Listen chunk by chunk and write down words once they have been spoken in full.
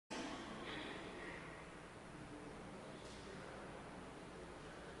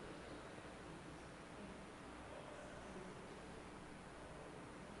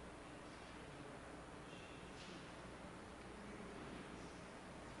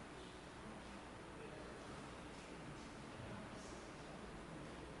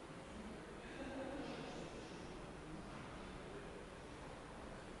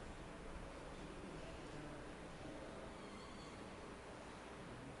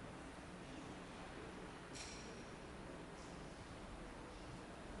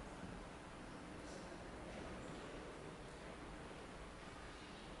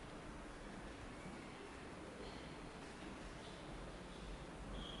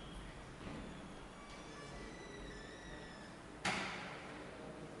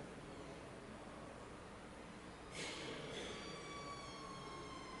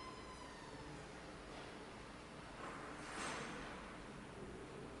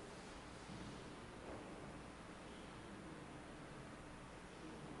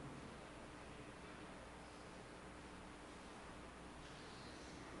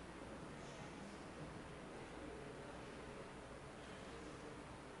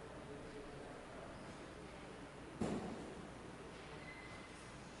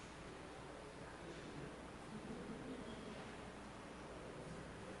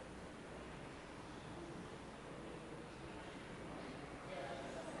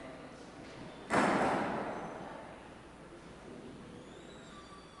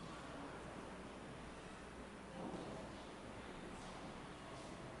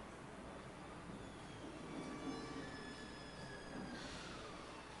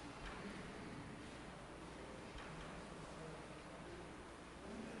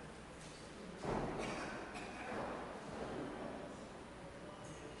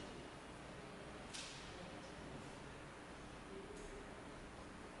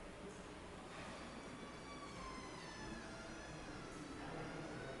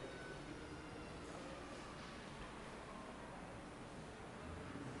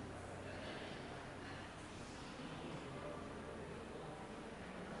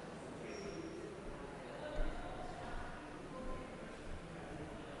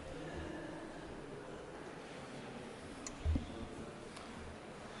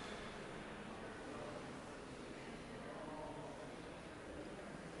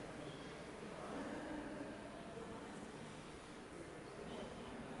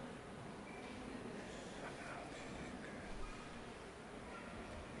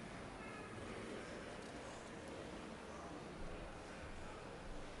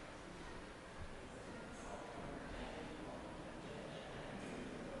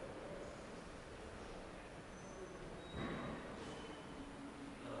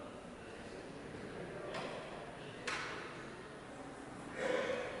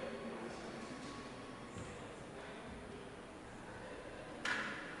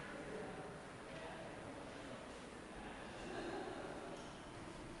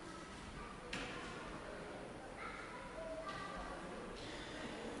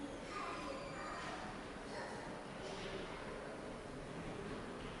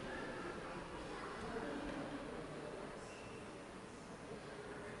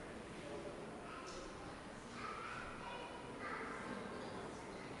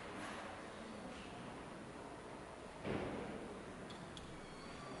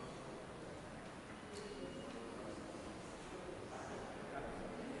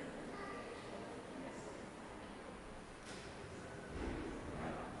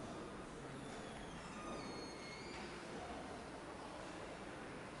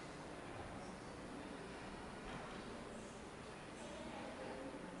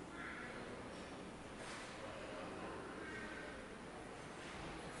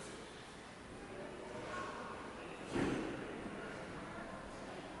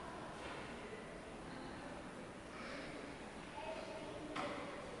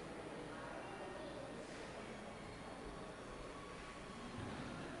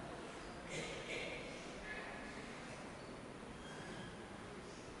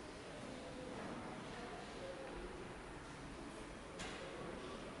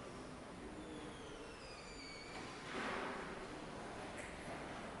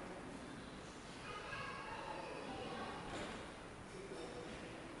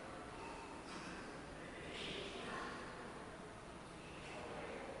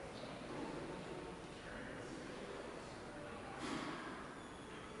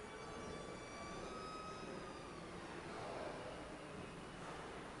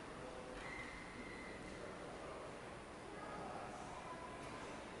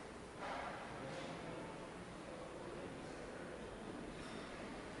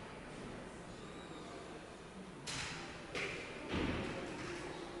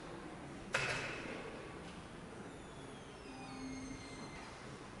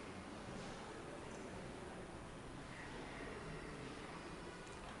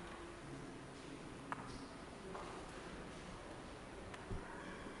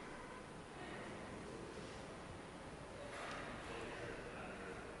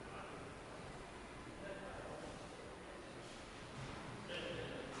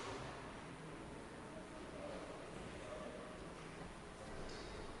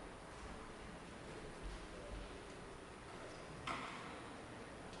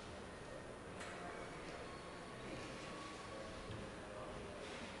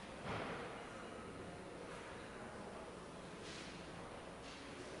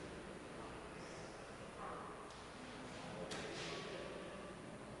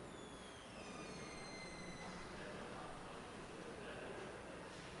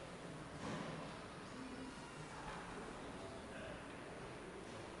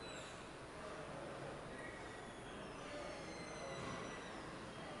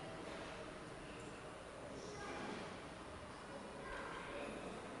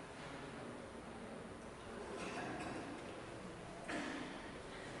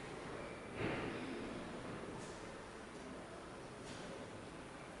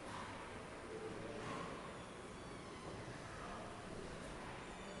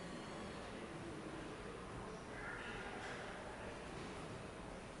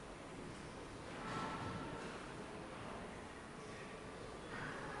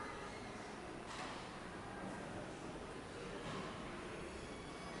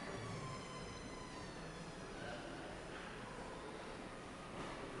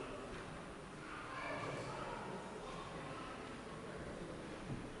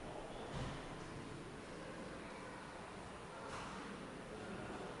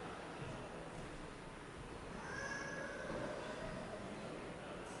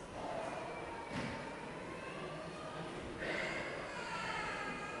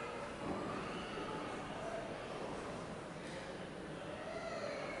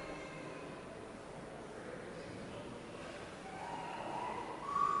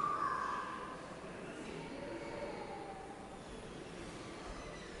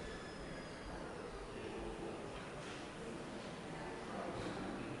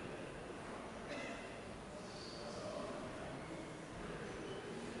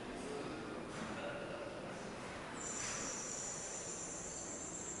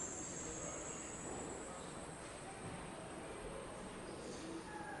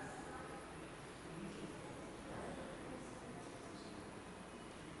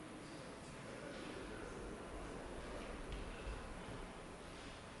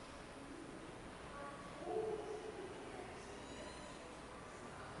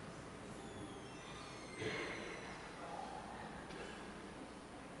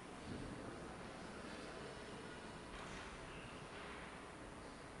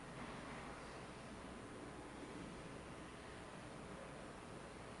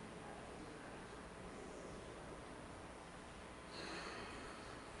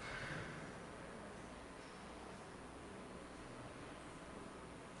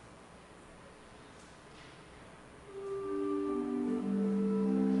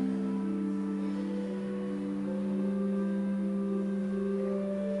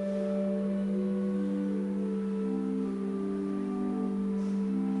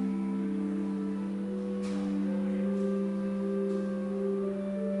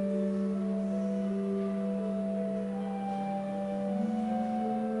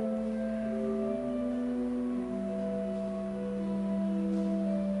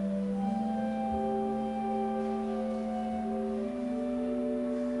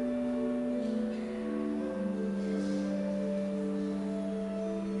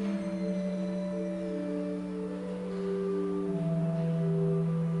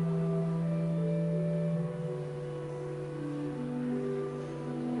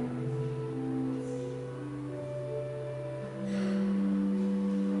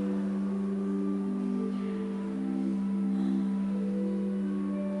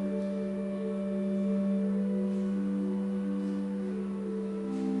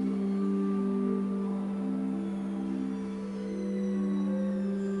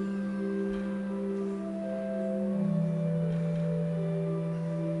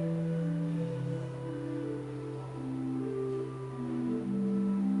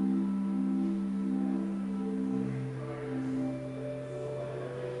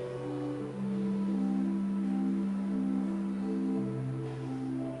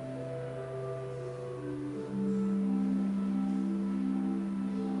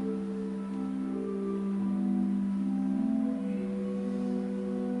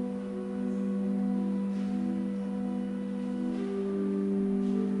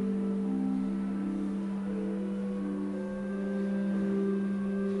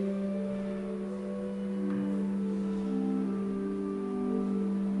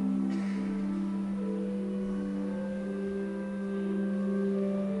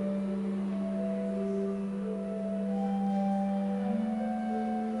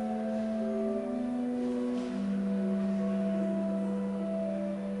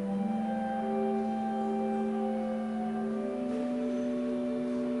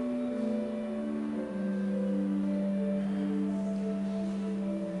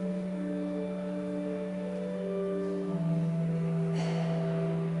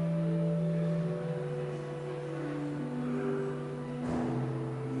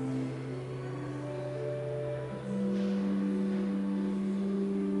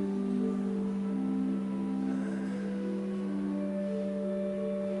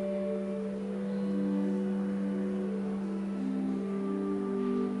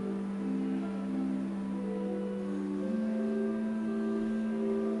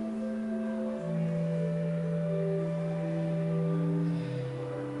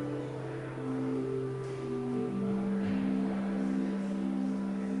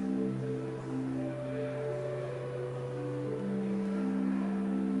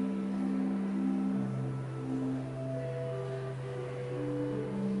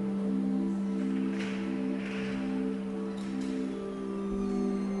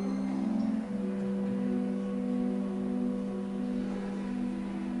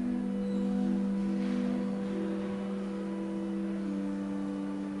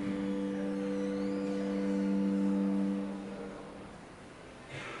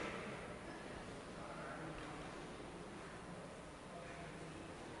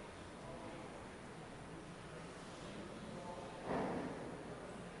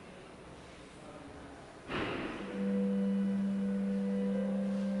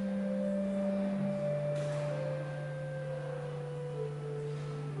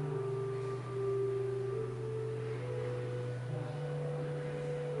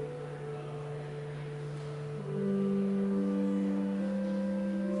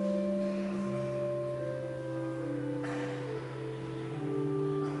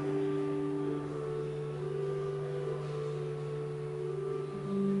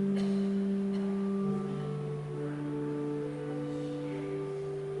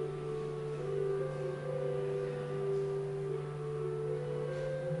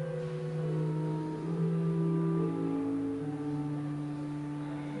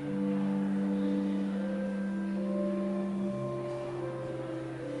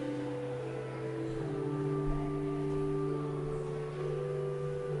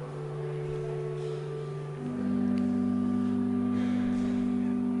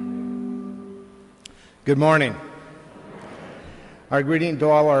Good morning. Our greeting to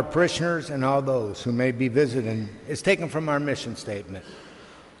all our parishioners and all those who may be visiting is taken from our mission statement.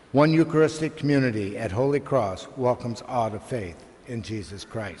 One Eucharistic community at Holy Cross welcomes all to faith in Jesus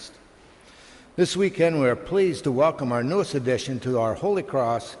Christ. This weekend we are pleased to welcome our newest addition to our Holy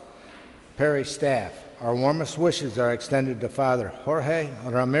Cross parish staff. Our warmest wishes are extended to Father Jorge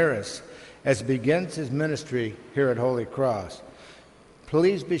Ramirez as he begins his ministry here at Holy Cross.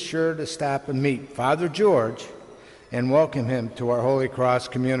 Please be sure to stop and meet Father Jeorge and welcome him to our Holy Cross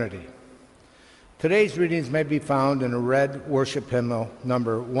community. Today's readings may be found in a red worship hymnal,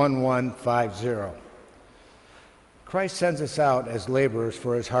 number 1150. Christ sends us out as laborers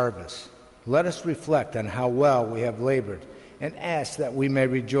for his harvest. Let us reflect on how well we have labored and ask that we may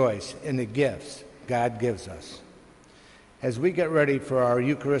rejoice in the gifts God gives us. As we get ready for our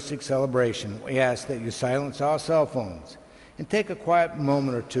Eucharistic celebration, we ask that you silence all cell phones and take a quiet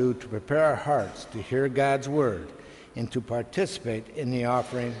moment or two to prepare our hearts to hear God's word and to participate in the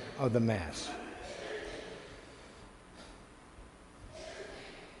offering of the Mass.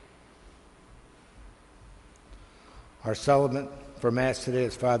 Our celebrant for Mass today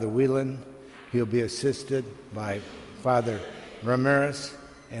is Father Wheeland. He'll be assisted by Father Ramirez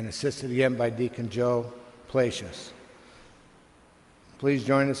and assisted again by Deacon Placious. Please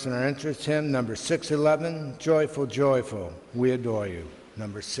join us in our entrance hymn, number 611, Joyful, Joyful, We Adore You,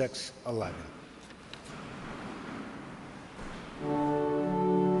 number 611.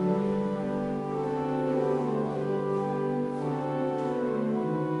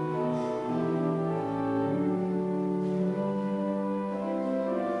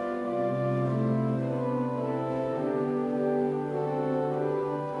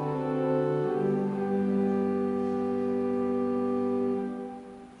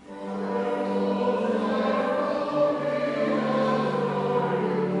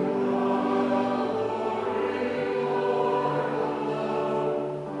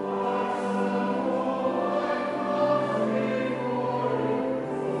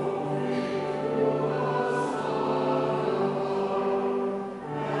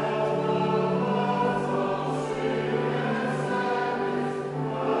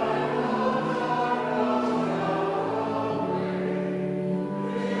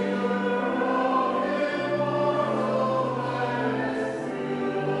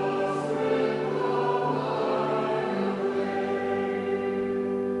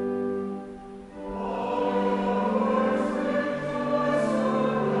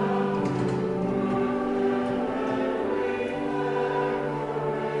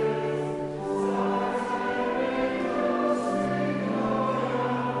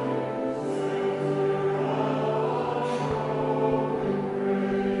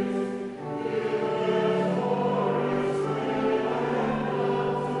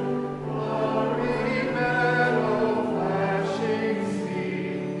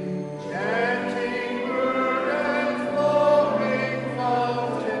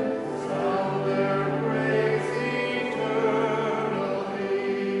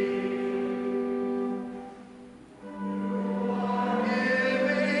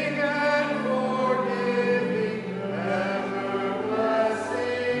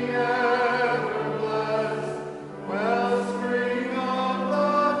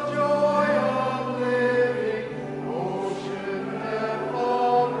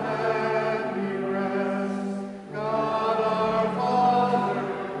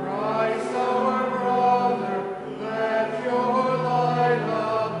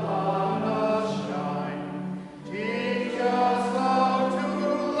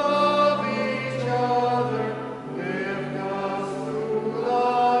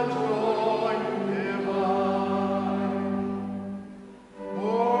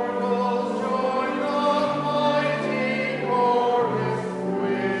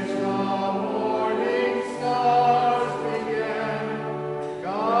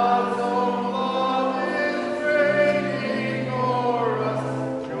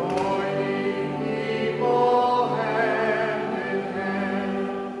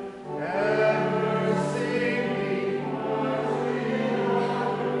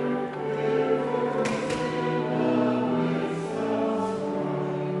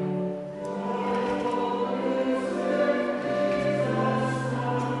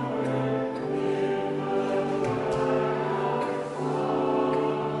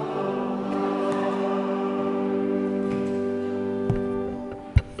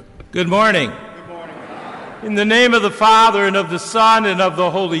 Good morning. Good morning. In the name of the Father, and of the Son, and of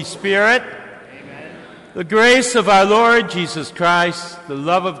the Holy Spirit, Amen. the grace of our Lord Jesus Christ, the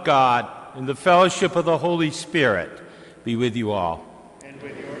love of God, and the fellowship of the Holy Spirit be with you all. And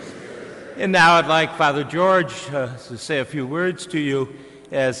with your spirit. And now I'd like Father Jeorge to say a few words to you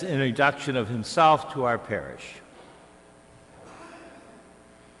as an introduction of himself to our parish.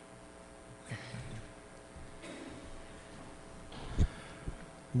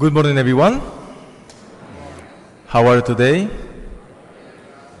 Good morning, everyone. How are you today?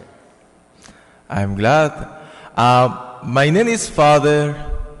 I'm glad. My name is Father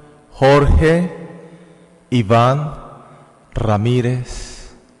Jorge Ivan Ramirez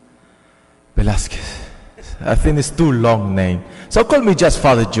Velázquez. I think it's too long name. So call me just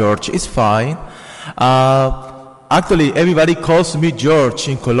Father Jeorge. It's fine. Actually, everybody calls me Jeorge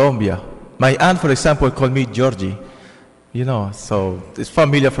in Colombia. My aunt, for example, called me Georgie. You know, so it's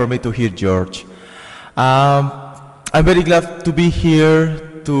familiar for me to hear Jeorge. I'm very glad to be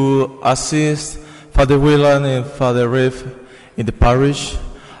here to assist Father Wheeland and Father Riff in the parish.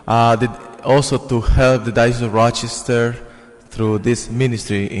 Also to help the Diocese of Rochester through this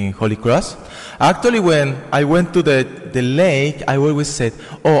ministry in Holy Cross. Actually, when I went to the lake, I always said,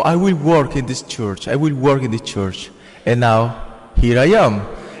 oh, I will work in this church. I will work in this church. And now, here I am.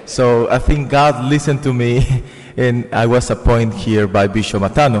 So I think God listened to me, and I was appointed here by Bishop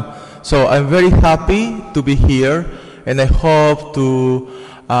Amato. So I'm very happy to be here, and I hope to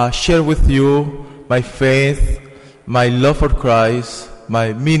share with you my faith, my love for Christ,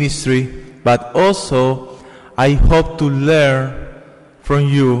 my ministry, but also I hope to learn from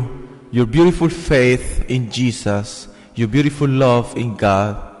you your beautiful faith in Jesus, your beautiful love in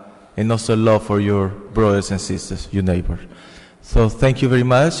God, and also love for your brothers and sisters, your neighbor. So thank you very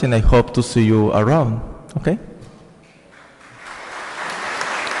much, and I hope to see you around. Okay?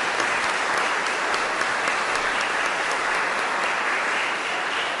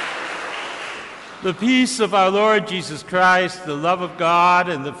 The peace of our Lord Jesus Christ, the love of God,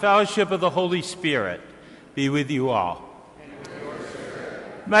 and the fellowship of the Holy Spirit be with you all.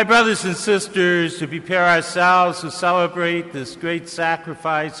 My brothers and sisters, to prepare ourselves to celebrate this great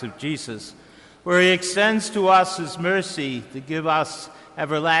sacrifice of Jesus, where he extends to us his mercy to give us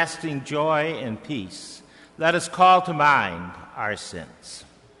everlasting joy and peace, let us call to mind our sins.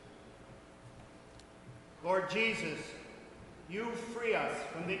 Lord Jesus, you free us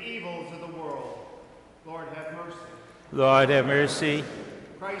from the evils of the world. Lord, have mercy. Lord, have mercy.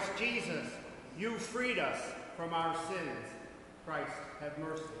 Christ Jesus, you freed us from our sins. Christ, have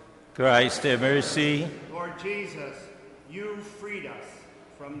mercy. Christ, have mercy. Lord Jesus, you freed us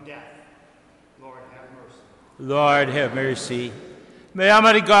from death. Lord, have mercy. Lord, have mercy. May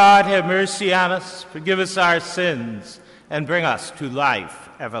Almighty God have mercy on us, forgive us our sins, and bring us to life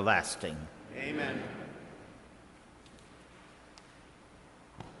everlasting. Amen.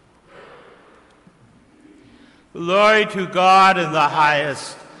 Glory to God in the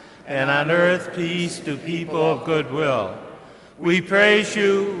highest, and on earth peace to people of good will. We praise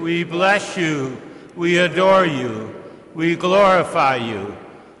you, we bless you, we adore you, we glorify you.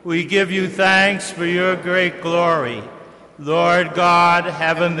 We give you thanks for your great glory. Lord God,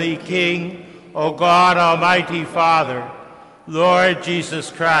 heavenly King, O God, almighty Father, Lord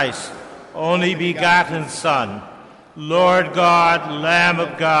Jesus Christ, only begotten Son, Lord God, Lamb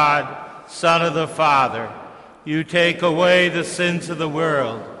of God, Son of the Father, you take away the sins of the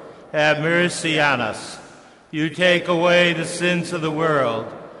world. Have mercy on us. You take away the sins of the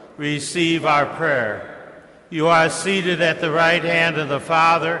world. Receive our prayer. You are seated at the right hand of the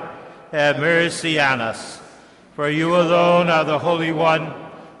Father. Have mercy on us. For you alone are the Holy One.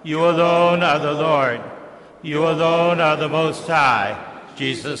 You alone are the Lord. You alone are the Most High,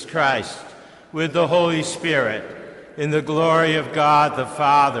 Jesus Christ, with the Holy Spirit, in the glory of God the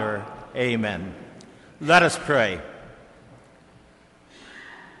Father. Amen. Let us pray.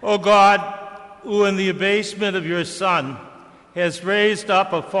 O God, who in the abasement of your Son has raised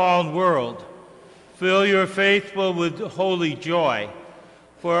up a fallen world, fill your faithful with holy joy,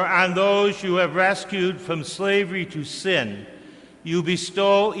 for on those you have rescued from slavery to sin, you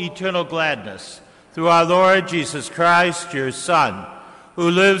bestow eternal gladness through our Lord Jesus Christ, your Son, who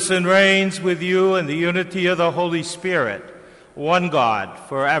lives and reigns with you in the unity of the Holy Spirit, one God,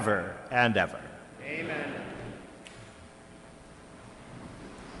 forever and ever. Amen.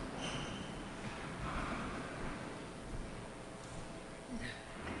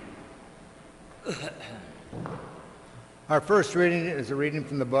 Our first reading is a reading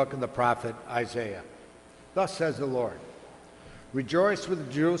from the book of the prophet Isaiah. Thus says the Lord, rejoice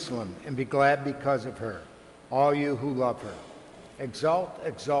with Jerusalem and be glad because of her, all you who love her. Exult,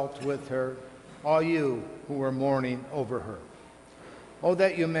 exult with her, all you who are mourning over her. Oh,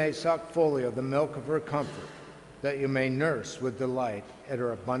 that you may suck fully of the milk of her comfort, that you may nurse with delight at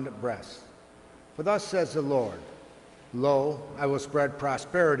her abundant breast. For thus says the Lord, Lo, I will spread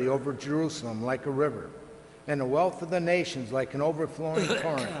prosperity over Jerusalem like a river, and the wealth of the nations like an overflowing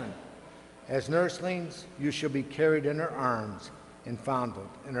torrent. As nurslings, you shall be carried in her arms and fondled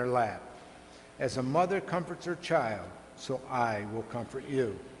in her lap. As a mother comforts her child, so I will comfort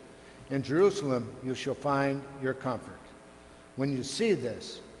you. In Jerusalem you shall find your comfort. When you see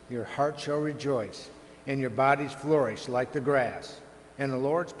this, your heart shall rejoice, and your bodies flourish like the grass, and the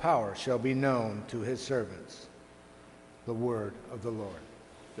Lord's power shall be known to his servants. The word of the Lord.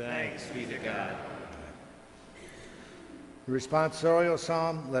 Thanks be to God. The responsorial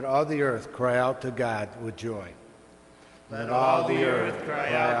psalm, let all the earth cry out to God with joy. Let all the earth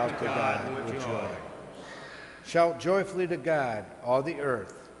cry out to God with joy. Shout joyfully to God, all the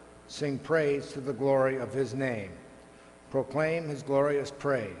earth. Sing praise to the glory of his name. Proclaim his glorious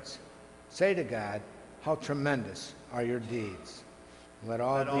praise. Say to God, how tremendous are your deeds. Let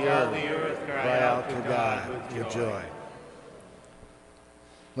all the earth cry out to God with joy.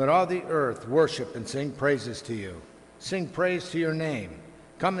 Let all the earth worship and sing praises to you. Sing praise to your name.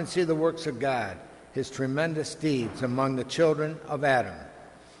 Come and see the works of God, his tremendous deeds among the children of Adam.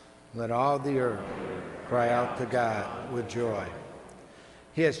 Let all the earth cry out to God with joy.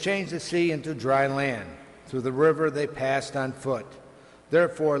 He has changed the sea into dry land. Through the river they passed on foot.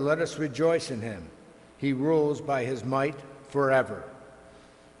 Therefore let us rejoice in him. He rules by his might forever.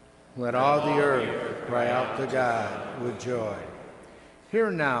 Let all the earth cry out to God with joy.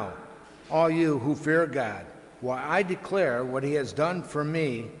 Hear now, all you who fear God, while I declare what he has done for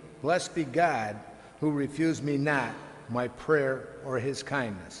me. Blessed be God, who refused me not my prayer or his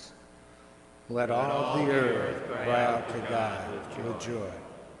kindness. Let all the earth cry out to God with joy.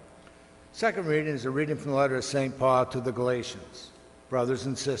 Second reading is a reading from the letter of St. Paul to the Galatians. Brothers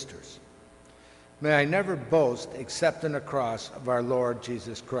and sisters, may I never boast except in the cross of our Lord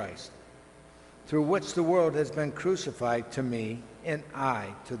Jesus Christ, through which the world has been crucified to me and I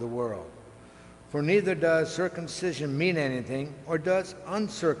to the world. For neither does circumcision mean anything, or does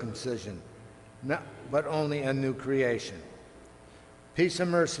uncircumcision, but only a new creation. Peace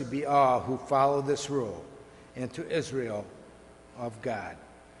and mercy be all who follow this rule, and to Israel of God.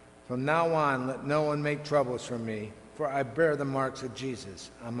 From now on, let no one make troubles for me, for I bear the marks of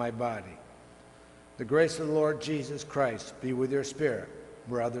Jesus on my body. The grace of the Lord Jesus Christ be with your spirit,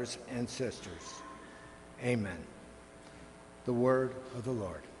 brothers and sisters. Amen. The word of the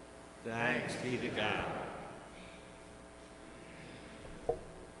Lord. Thanks be to God.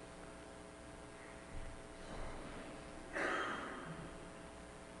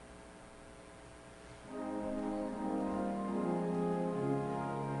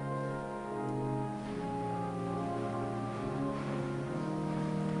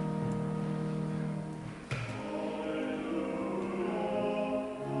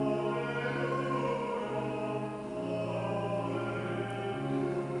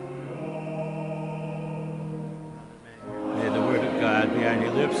 On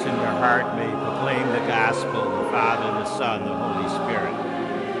your lips and your heart may proclaim the gospel, the Father, the Son, the Holy Spirit.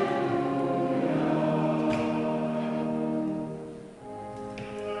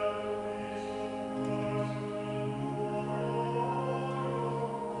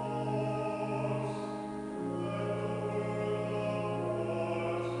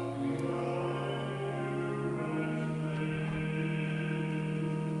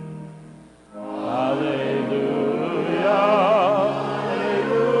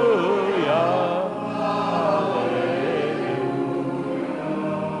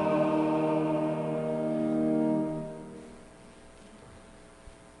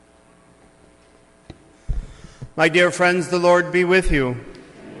 My dear friends, the Lord be with you.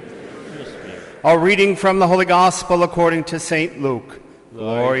 A reading from the Holy Gospel according to St. Luke.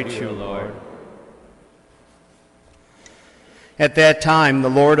 Glory to you, Lord. At that time, the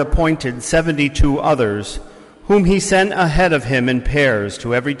Lord appointed 72 others, whom he sent ahead of him in pairs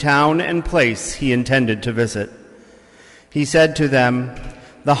to every town and place he intended to visit. He said to them,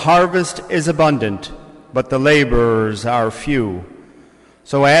 "The harvest is abundant, but the laborers are few.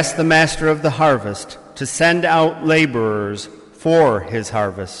 So ask the master of the harvest to send out laborers for his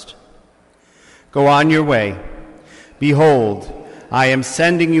harvest. Go on your way. Behold, I am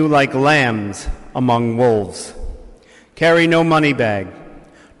sending you like lambs among wolves. Carry no money bag,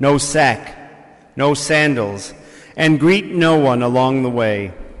 no sack, no sandals, and greet no one along the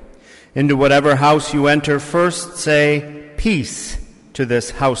way. Into whatever house you enter, first say, 'Peace to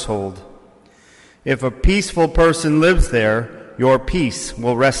this household.' If a peaceful person lives there, your peace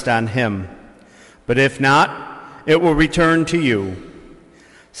will rest on him. But if not, it will return to you.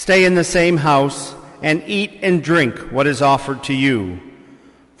 Stay in the same house and eat and drink what is offered to you,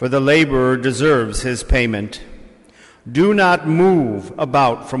 for the laborer deserves his payment. Do not move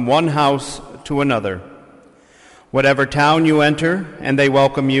about from one house to another. Whatever town you enter and they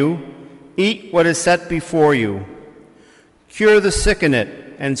welcome you, eat what is set before you. Cure the sick in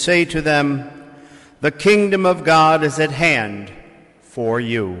it and say to them, the kingdom of God is at hand for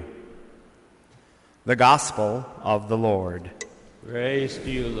you. The Gospel of the Lord. Praise to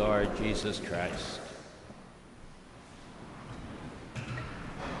you, Lord Jesus Christ.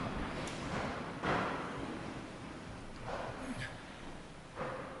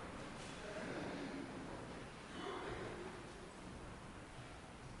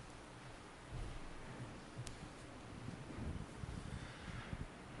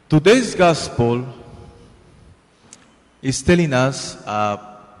 Today's gospel is telling us a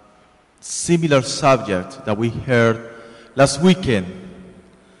similar subject that we heard last weekend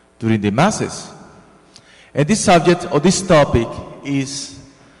during the masses. And this subject or this topic is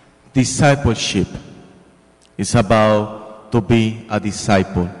discipleship. It's about to be a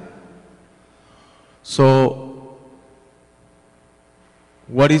disciple. So,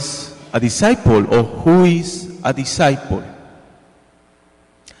 what is a disciple, or who is a disciple?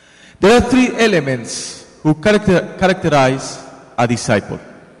 There are three elements who characterize a disciple.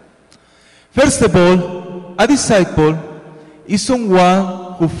 First of all, a disciple is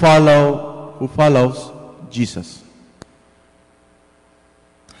someone who follows Jesus.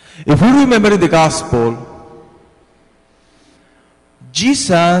 If we remember in the gospel,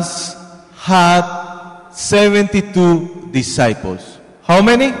 Jesus had 72 disciples. How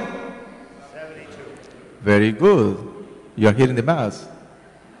many? 72. Very good. You are hearing the mass.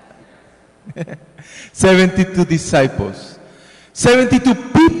 72 disciples. 72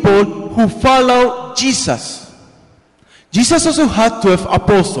 people who follow Jesus. Jesus also had 12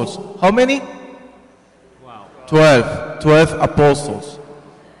 apostles. How many? Wow. 12 apostles.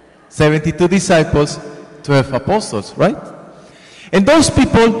 72 disciples, 12 apostles, right? And those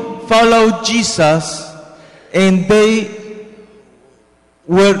people followed Jesus, and they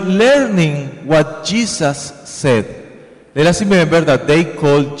were learning what Jesus said. Let us remember that they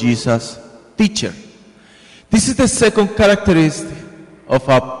called Jesus teacher. This is the second characteristic of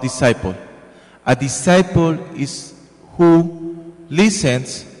a disciple. A disciple is who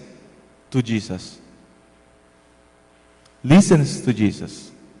listens to Jesus. Listens to Jesus.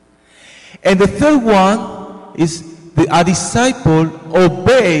 And the third one is a disciple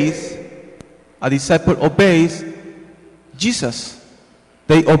obeys Jesus.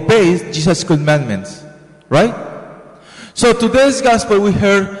 They obey Jesus' commandments. Right? So today's gospel we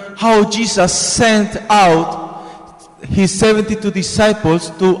heard how Jesus sent out his 72 disciples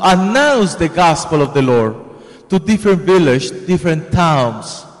to announce the gospel of the Lord to different villages, different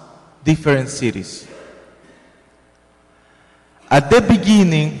towns, different cities. At the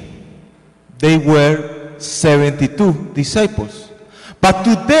beginning, they were 72 disciples. But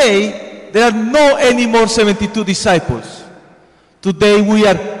today, there are no any more 72 disciples. Today, we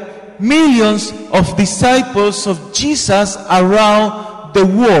are millions of disciples of Jesus around the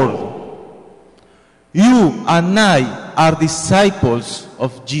world. You and I are disciples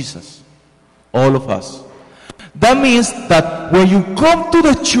of Jesus. All of us. That means that when you come to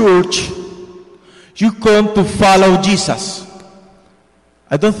the church, you come to follow Jesus.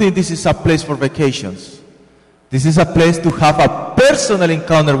 I don't think this is a place for vacations. This is a place to have a personal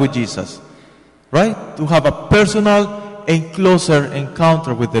encounter with Jesus. Right? To have a personal and closer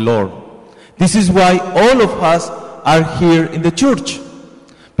encounter with the Lord. This is why all of us are here in the church.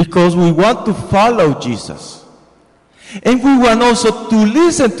 Because we want to follow Jesus. And we want also to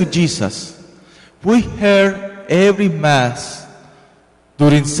listen to Jesus. We hear every Mass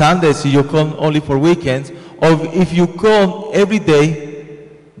during Sundays, if you come only for weekends, or if you come every day,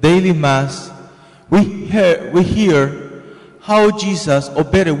 daily Mass, we hear how Jesus, or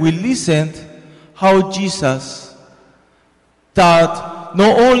better, we listened how Jesus taught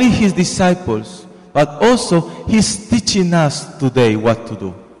not only his disciples, but also he's teaching us today what to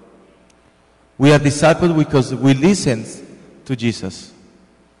do. We are disciples because we listen to Jesus.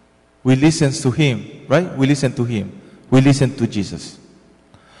 We listen to him, right? We listen to him. We listen to Jesus.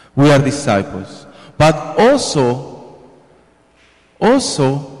 We are disciples. But also,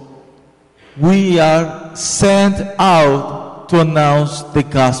 we are sent out to announce the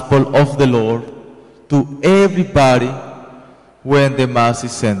gospel of the Lord to everybody when the Mass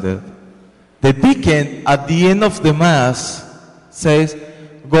is ended. The deacon at the end of the Mass says,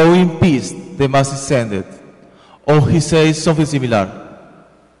 "Go in peace, the Mass is ended." Or he says something similar.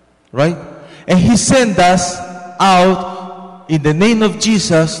 Right? And he sent us out in the name of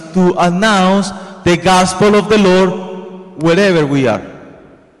Jesus to announce the gospel of the Lord wherever we are.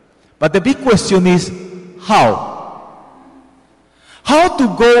 But the big question is, how? How to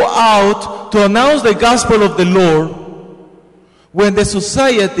go out to announce the gospel of the Lord when the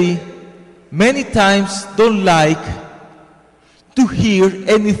society many times don't like to hear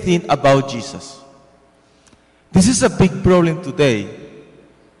anything about Jesus. This is a big problem today.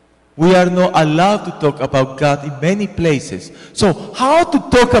 We are not allowed to talk about God in many places. So how to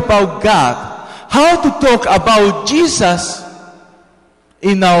talk about God, how to talk about Jesus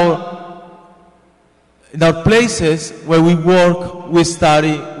in our places where we work, we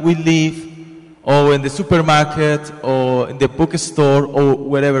study, we live, or in the supermarket, or in the bookstore, or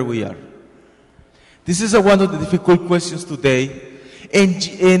wherever we are. This is one of the difficult questions today,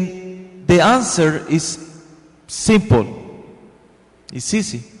 and the answer is simple. It's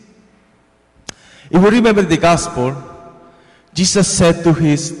easy. If we remember the gospel, Jesus said to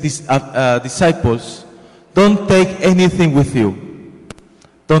his disciples, don't take anything with you.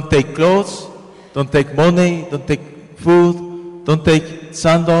 Don't take clothes, don't take money, don't take food, don't take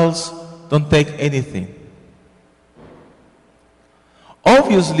sandals, don't take anything.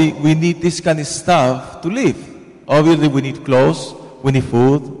 Obviously, we need this kind of stuff to live. Obviously, we need clothes, we need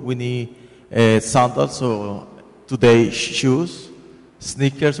food, we need sandals, or today shoes,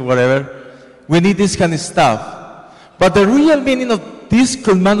 sneakers, whatever. We need this kind of stuff. But the real meaning of this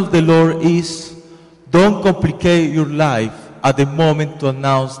command of the Lord is, don't complicate your life at the moment to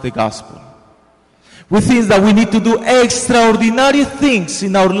announce the gospel. We think that we need to do extraordinary things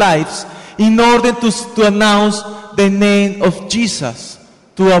in our lives in order to announce the name of Jesus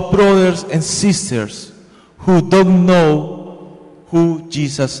to our brothers and sisters who don't know who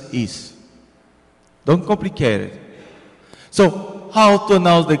Jesus is. Don't complicate it. So, how to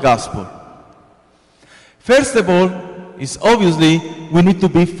announce the gospel? First of all, is obviously we need to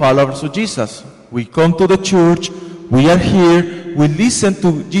be followers of Jesus. We come to the church, we are here, we listen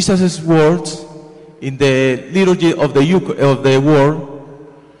to Jesus' words in the liturgy of the word,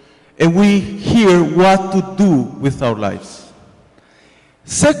 and we hear what to do with our lives.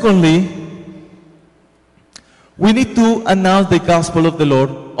 Secondly, we need to announce the gospel of the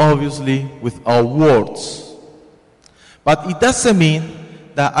Lord, obviously, with our words. But it doesn't mean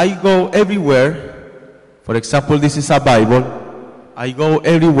that I go everywhere. For example, this is a Bible. I go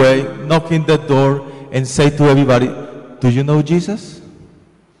everywhere, knock in the door, and say to everybody, do you know Jesus?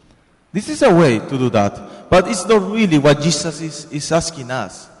 This is a way to do that. But it's not really what Jesus is asking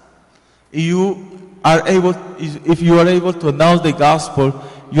us. If you are able to announce the gospel,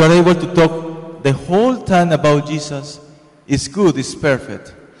 you are able to talk the whole time about Jesus. It's good, it's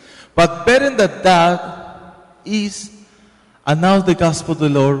perfect. But better than that is announce the gospel of the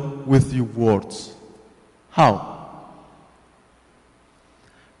Lord with your words. How?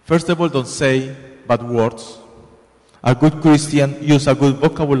 First of all, don't say bad words. A good Christian use a good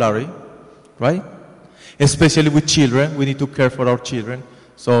vocabulary, right? Especially with children. We need to care for our children.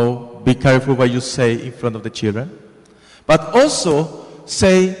 So be careful what you say in front of the children. But also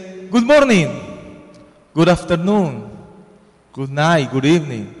say good morning, good afternoon, good night, good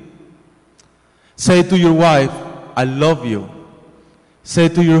evening. Say to your wife, I love you. Say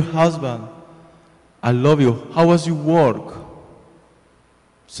to your husband, I love you. How was your work?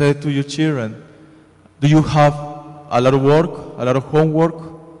 Say to your children, do you have a lot of work, a lot of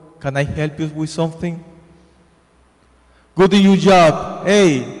homework? Can I help you with something? Go to your job.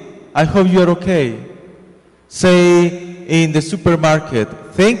 Hey, I hope you are okay. Say in the supermarket,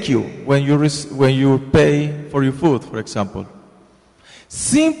 thank you when you pay for your food, for example.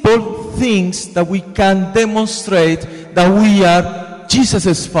 Simple things that we can demonstrate that we are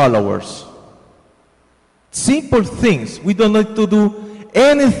Jesus' followers. Simple things. We don't need to do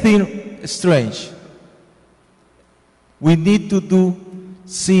anything strange. We need to do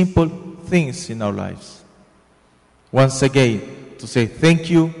simple things in our lives. Once again, to say thank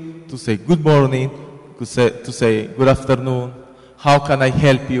you, to say good morning, to say good afternoon, how can I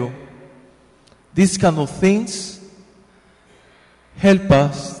help you? These kind of things help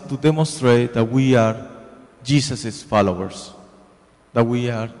us to demonstrate that we are Jesus' followers, that we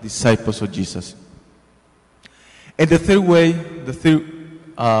are disciples of Jesus. And the third way, the third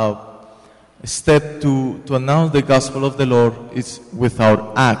step to announce the gospel of the Lord is with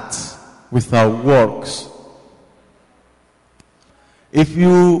our acts, with our works. If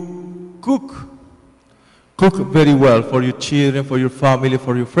you cook very well for your children, for your family,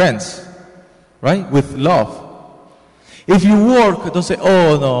 for your friends, right? With love. If you work, don't say,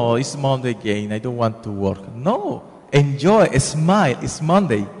 oh no, it's Monday again, I don't want to work. No, enjoy, smile, it's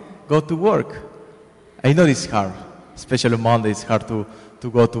Monday, go to work. I know it's hard, especially Monday, it's hard to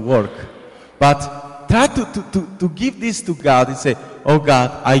go to work. But try to give this to God and say, oh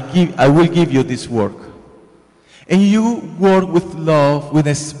God, I will give you this work. And you work with love, with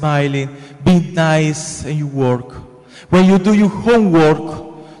a smiling, be nice, and you work. When you do your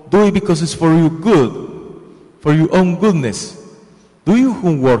homework, do it because it's for your good, for your own goodness. Do your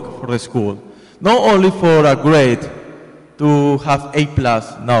homework for the school. Not only for a grade, to have A+,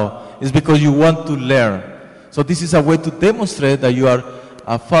 no. It's because you want to learn. So this is a way to demonstrate that you are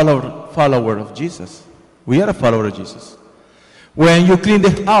a follower of Jesus. We are a follower of Jesus. When you clean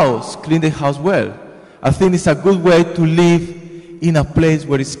the house well. I think it's a good way to live in a place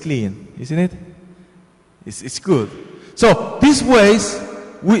where it's clean, isn't it? It's good. So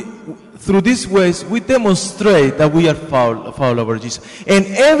through these ways, we demonstrate that we are followers of Jesus. And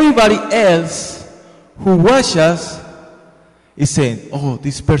everybody else who watches us is saying, oh,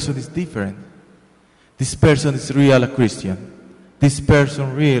 this person is different. This person is really a Christian. This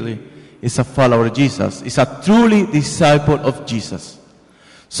person really is a follower of Jesus. Is a truly disciple of Jesus.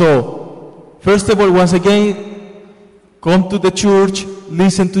 So, first of all, once again, come to the church,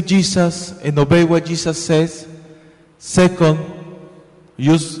 listen to Jesus, and obey what Jesus says. Second,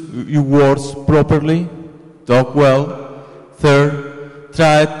 use your words properly, talk well. Third,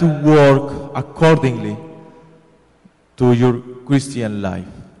 try to work accordingly to your Christian life.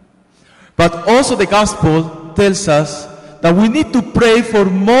 But also the gospel tells us that we need to pray for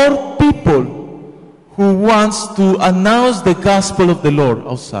more people who wants to announce the gospel of the Lord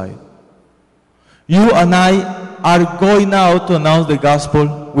outside. You and I are going out to announce the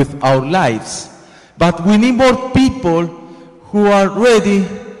gospel with our lives. But we need more people who are ready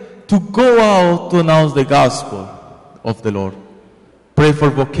to go out to announce the gospel of the Lord. Pray for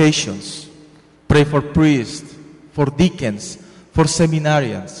vocations. Pray for priests, for deacons, for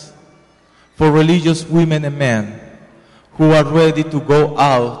seminarians, for religious women and men who are ready to go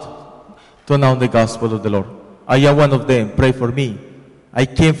out to announce the gospel of the Lord. I am one of them. Pray for me. I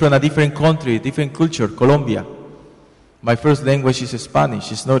came from a different country, different culture, Colombia. My first language is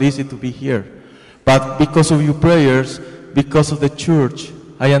Spanish. It's not easy to be here. But because of your prayers, because of the church,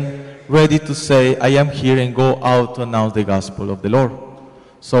 I am ready to say, I am here and go out to announce the gospel of the Lord.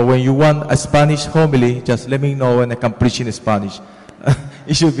 So when you want a Spanish homily, just let me know and I can preach in Spanish.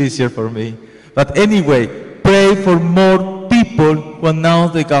 It should be easier for me. But anyway, pray for more people who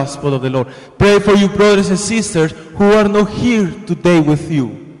announce the gospel of the Lord. Pray for your brothers and sisters who are not here today with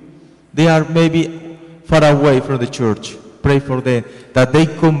you. They are maybe far away from the church. Pray for them, that they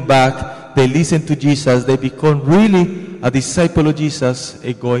come back, they listen to Jesus, they become really a disciple of Jesus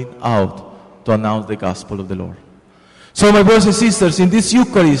and going out to announce the gospel of the Lord. So my brothers and sisters, in this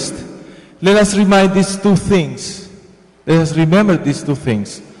Eucharist, let us remind these two things. Let us remember these two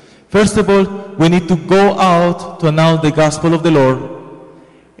things. First of all, we need to go out to announce the gospel of the Lord.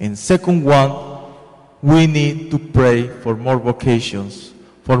 And second one, we need to pray for more vocations,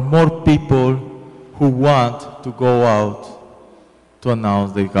 for more people who want to go out to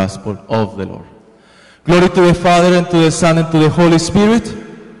announce the gospel of the Lord. Glory to the Father, and to the Son, and to the Holy Spirit,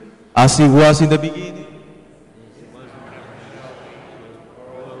 as it was in the beginning.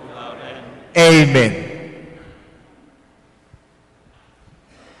 Amen.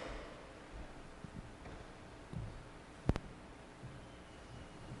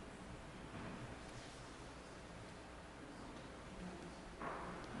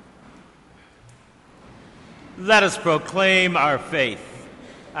 Let us proclaim our faith.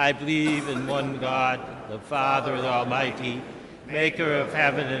 I believe in one God, the Father, the Almighty, maker of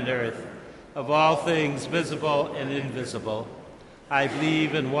heaven and earth, of all things visible and invisible. I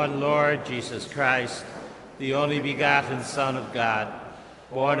believe in one Lord, Jesus Christ, the only begotten Son of God,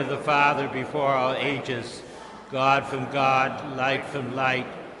 born of the Father before all ages, God from God, light from light,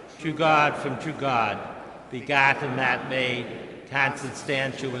 true God from true God, begotten, not made,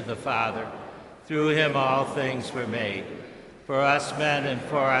 consubstantial with the Father. Through him all things were made. For us men and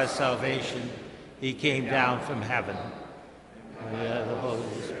for our salvation, he came down from heaven. The Holy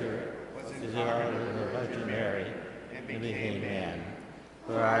Spirit is ordered of the Virgin Mary, and became man.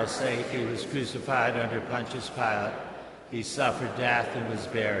 For our sake he was crucified under Pontius Pilate. He suffered death and was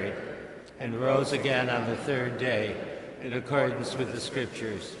buried, and rose again on the third day, in accordance with the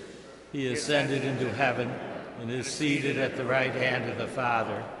Scriptures. He ascended into heaven, and is seated at the right hand of the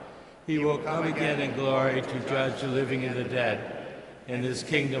Father. He will come again in glory to judge the living and the dead, and his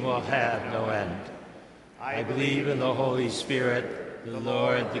kingdom will have no end. I believe in the Holy Spirit, the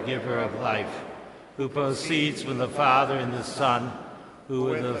Lord, the giver of life, who proceeds from the Father and the Son, who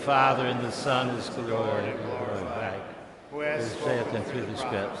with the Father and the Son is glorified, who has spoken through the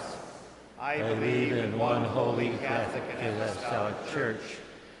Scripts. I believe in one holy Catholic Apostolic Church.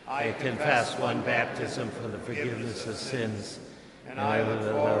 I confess one baptism for the forgiveness of sins, and I will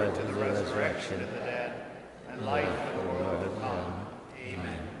the Lord to the resurrection of the dead, and life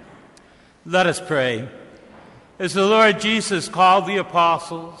Let us pray. As the Lord Jesus called the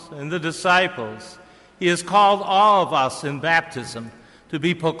apostles and the disciples, he has called all of us in baptism to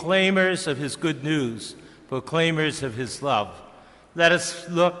be proclaimers of his good news, proclaimers of his love. Let us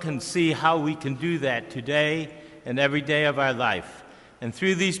look and see how we can do that today and every day of our life. And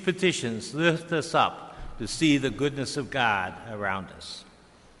through these petitions, lift us up to see the goodness of God around us.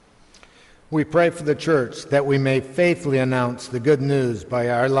 We pray for the church that we may faithfully announce the good news by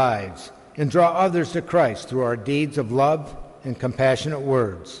our lives and draw others to Christ through our deeds of love and compassionate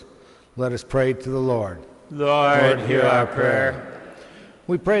words. Let us pray to the Lord. Lord, hear our prayer.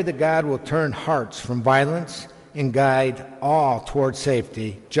 We pray that God will turn hearts from violence and guide all toward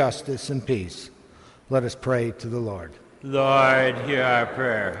safety, justice, and peace. Let us pray to the Lord. Lord, hear our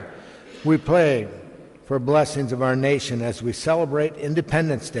prayer. We pray for blessings of our nation as we celebrate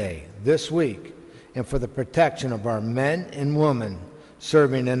Independence Day this week and for the protection of our men and women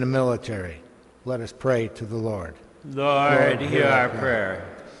serving in the military. Let us pray to the Lord. Lord, hear our prayer.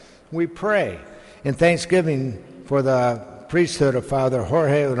 We pray in thanksgiving for the priesthood of Father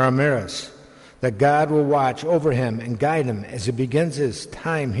Jorge Ramirez, that God will watch over him and guide him as he begins his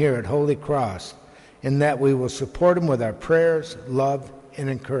time here at Holy Cross, and that we will support him with our prayers, love, and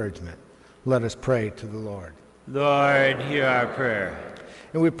encouragement. Let us pray to the Lord. Lord, hear our prayer.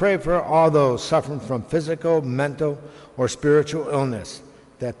 And we pray for all those suffering from physical, mental, or spiritual illness,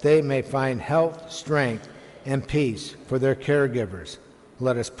 that they may find health, strength, and peace for their caregivers.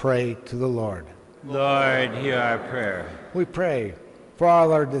 Let us pray to the Lord. Lord, hear our prayer. We pray for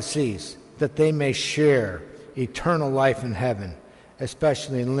all our deceased, that they may share eternal life in heaven,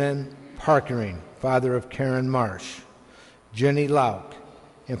 especially Lynn Parkering, father of Karen Marsh, Jenny Lauk,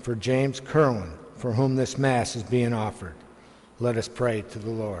 and for James Kerwin, for whom this Mass is being offered. Let us pray to the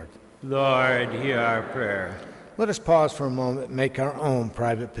Lord. Lord, hear our prayer. Let us pause for a moment and make our own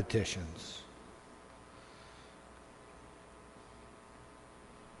private petitions.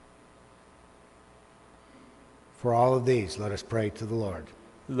 For all of these, let us pray to the Lord.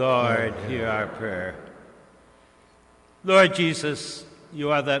 Lord, hear our prayer. Lord Jesus,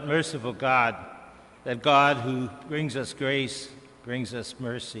 you are that merciful God, that God who brings us grace, brings us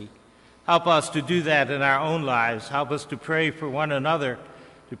mercy. Help us to do that in our own lives. Help us to pray for one another,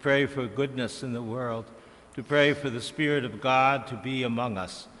 to pray for goodness in the world, to pray for the Spirit of God to be among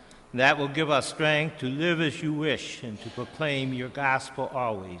us. And that will give us strength to live as you wish and to proclaim your gospel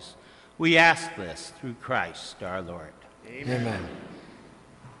always. We ask this through Christ our Lord. Amen.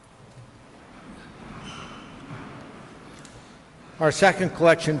 Our second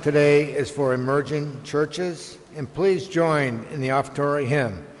collection today is for emerging churches, and please join in the offertory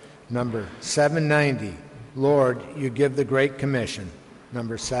hymn, number 790, Lord, you give the Great Commission,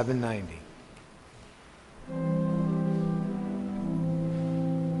 number 790.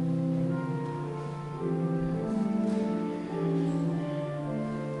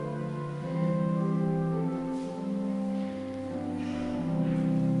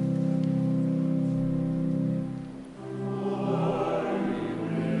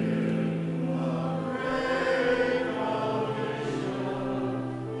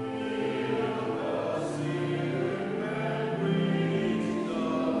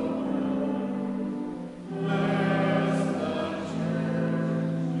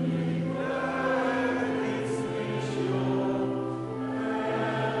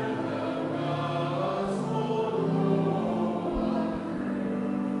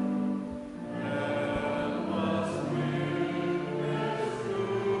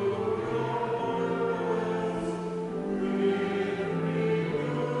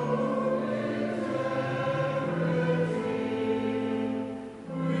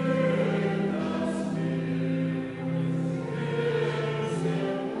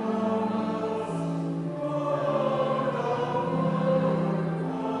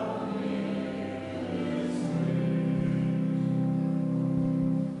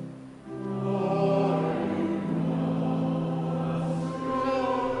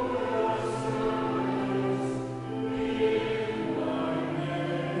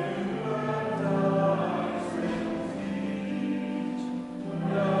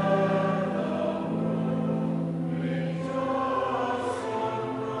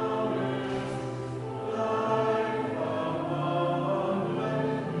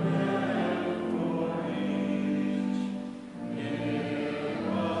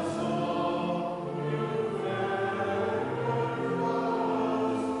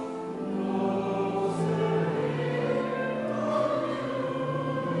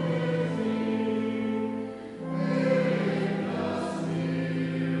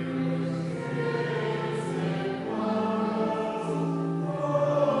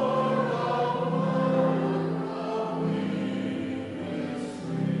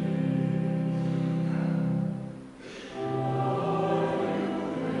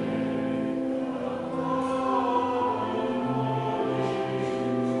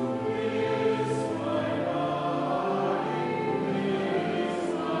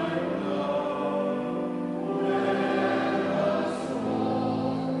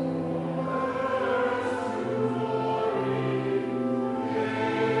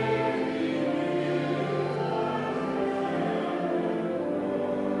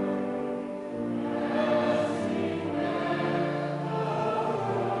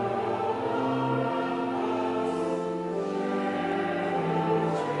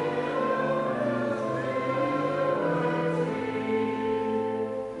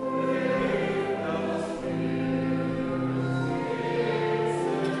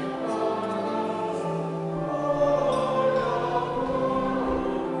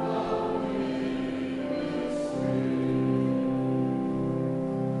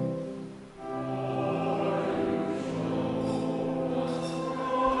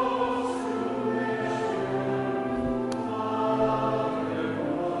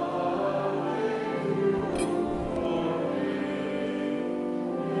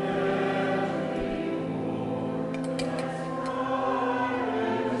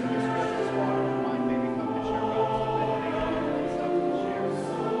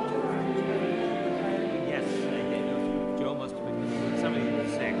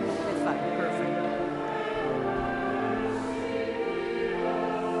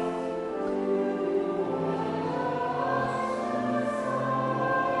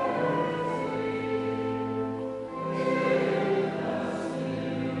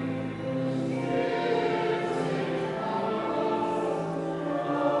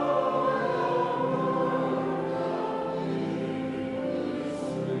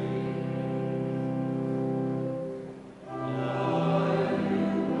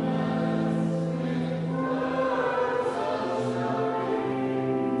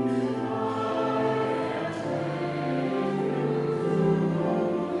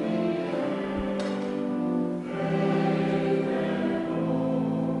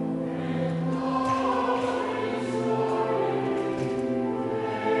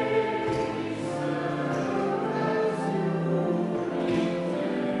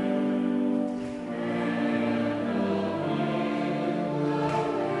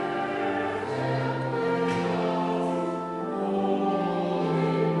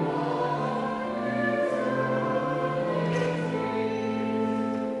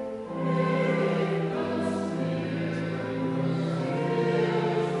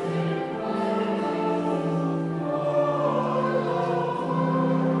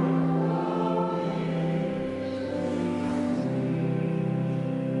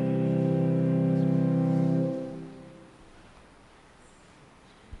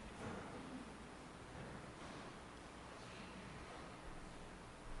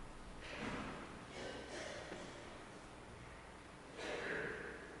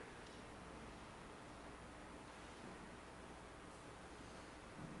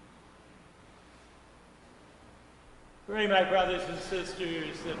 Pray, my brothers and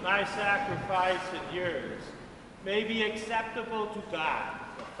sisters, that my sacrifice and yours may be acceptable to God,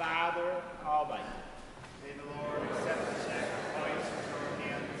 the Father Almighty. May the Lord accept the sacrifice from your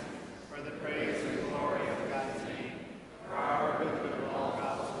hands for the praise and glory of God's name, for our good and all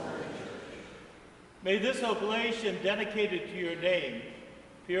God's holy church. May this oblation dedicated to your name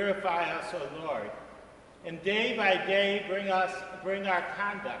purify us, O Lord, and day by day bring our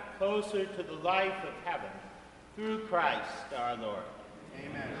conduct closer to the life of heaven through Christ our Lord.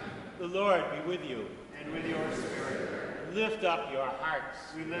 Amen. The Lord be with you. And with your spirit. Lift up your hearts.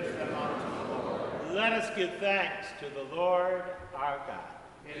 We lift them up to the Lord. Let us give thanks to the Lord our God.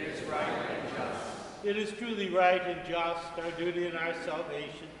 It is right and just. It is truly right and just, our duty and our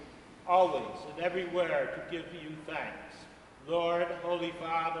salvation, always and everywhere to give you thanks, Lord, Holy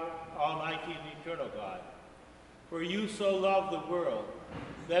Father, Almighty and eternal God. For you so loved the world,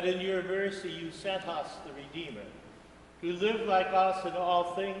 that in your mercy you sent us the Redeemer, who lived like us in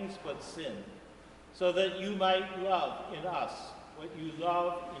all things but sin, so that you might love in us what you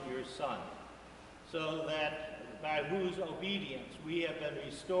love in your Son, so that by whose obedience we have been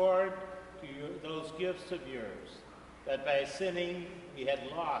restored to those gifts of yours, that by sinning we had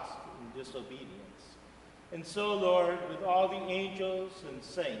lost in disobedience. And so, Lord, with all the angels and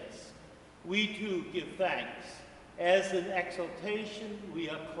saints, we too give thanks, as in exaltation we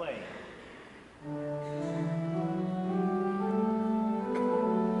acclaim.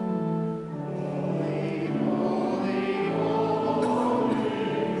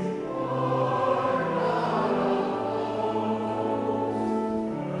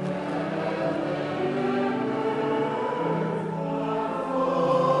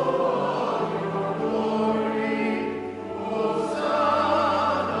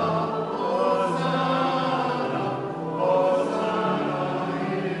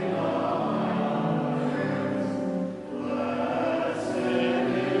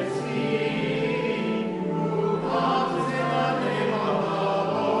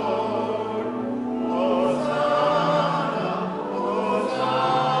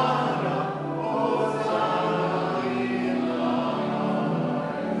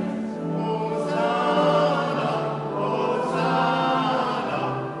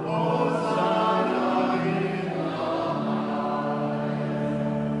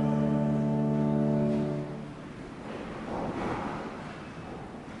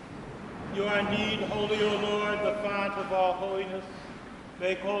 You are indeed holy, O Lord, the fount of all holiness.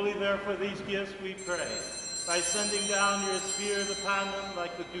 Make holy, therefore, these gifts, we pray, by sending down your Spirit upon them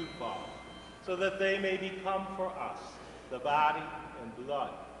like the dewfall, so that they may become for us the body and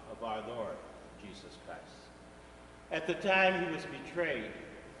blood of our Lord Jesus Christ. At the time he was betrayed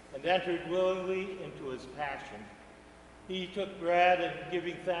and entered willingly into his passion, he took bread and,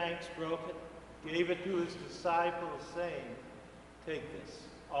 giving thanks, broke it, gave it to his disciples, saying, "Take this,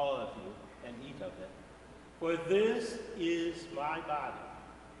 all of you, and eat of it. For this is my body,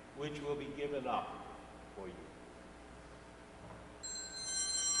 which will be given up for you."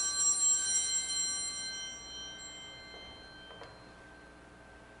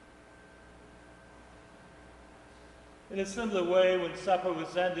 In a similar way, when supper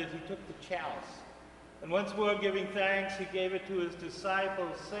was ended, he took the chalice, and once more giving thanks, he gave it to his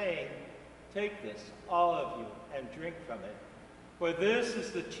disciples, saying, "Take this, all of you, and drink from it. For this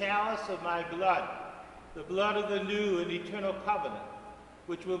is the chalice of my blood, the blood of the new and eternal covenant,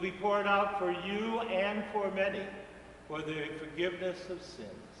 which will be poured out for you and for many for the forgiveness of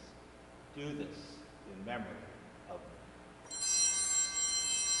sins. Do this in memory of me."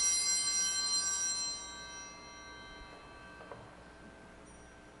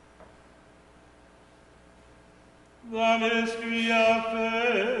 The mystery of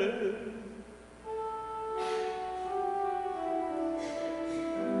faith.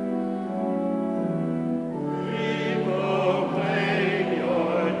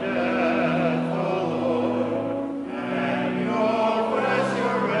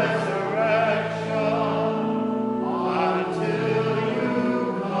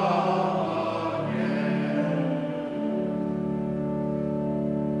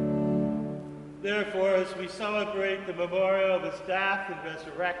 Therefore, as we celebrate the memorial of his death and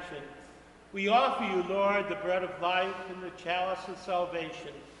resurrection, we offer you, Lord, the bread of life and the chalice of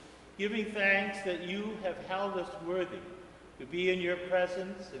salvation, giving thanks that you have held us worthy to be in your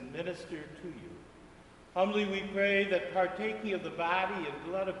presence and minister to you. Humbly we pray that, partaking of the body and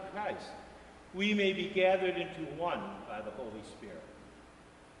blood of Christ, we may be gathered into one by the Holy Spirit.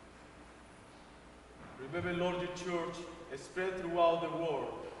 Remember, Lord, your church spread throughout the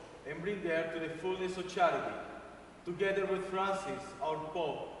world, and bring there to the fullness of charity, together with Francis, our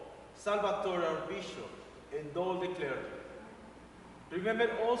Pope, Salvatore, our Bishop, and all the clergy. Remember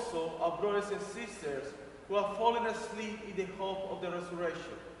also our brothers and sisters who have fallen asleep in the hope of the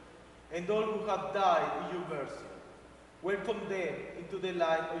resurrection, and all who have died in your mercy. Welcome them into the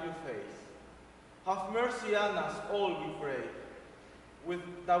light of your face. Have mercy on us all, we pray,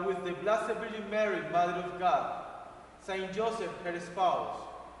 that with the Blessed Virgin Mary, Mother of God, Saint Joseph, her spouse,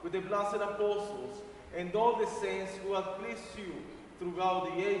 with the blessed apostles, and all the saints who have pleased you throughout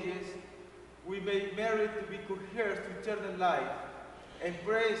the ages, we may merit to be co-heirs to eternal life, and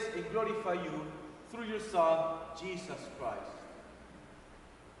praise and glorify you through your Son, Jesus Christ.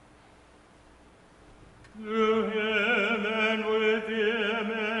 Through him and with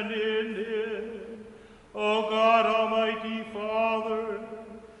him and in him, O God, Almighty Father,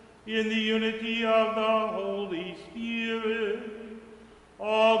 in the unity of the Holy Spirit,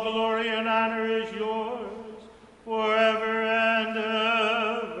 all glory and honor is yours forever and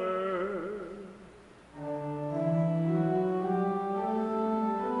ever.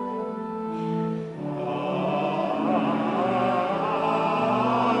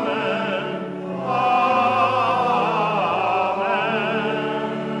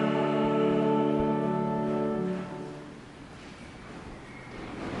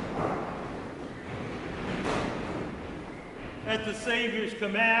 At the Savior's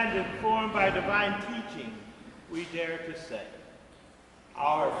command, informed by divine teaching, we dare to say,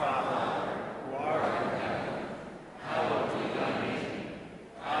 Our Father, who art in heaven, hallowed be thy name.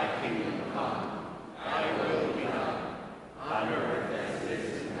 Thy kingdom come, thy will be done, on earth as it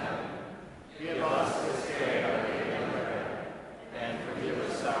is in heaven. Give us this day our daily bread, and forgive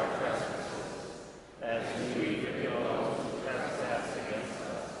us our trespasses, as we forgive those who trespass against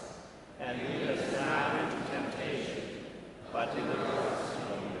us. And lead us not into temptation, but deliver us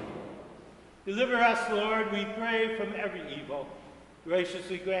from evil. Deliver us, Lord, we pray, from every evil.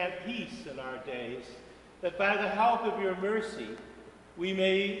 Graciously grant peace in our days, that by the help of your mercy we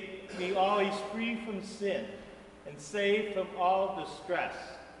may be always free from sin and saved from all distress,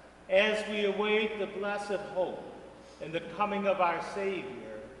 as we await the blessed hope and the coming of our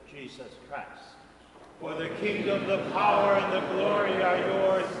Savior, Jesus Christ. For the kingdom, the power, and the glory are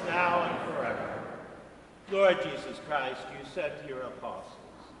yours now and forever. Lord Jesus Christ, you said to your apostles,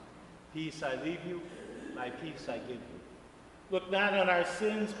 Peace I leave you, my peace I give you. Look not on our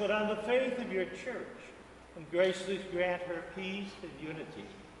sins, but on the faith of your church, and graciously grant her peace and unity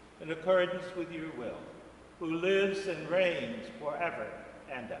in accordance with your will, who lives and reigns forever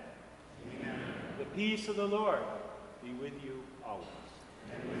and ever. Amen. The peace of the Lord be with you always.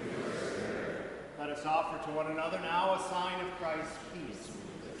 And with your spirit. Let us offer to one another now a sign of Christ's peace.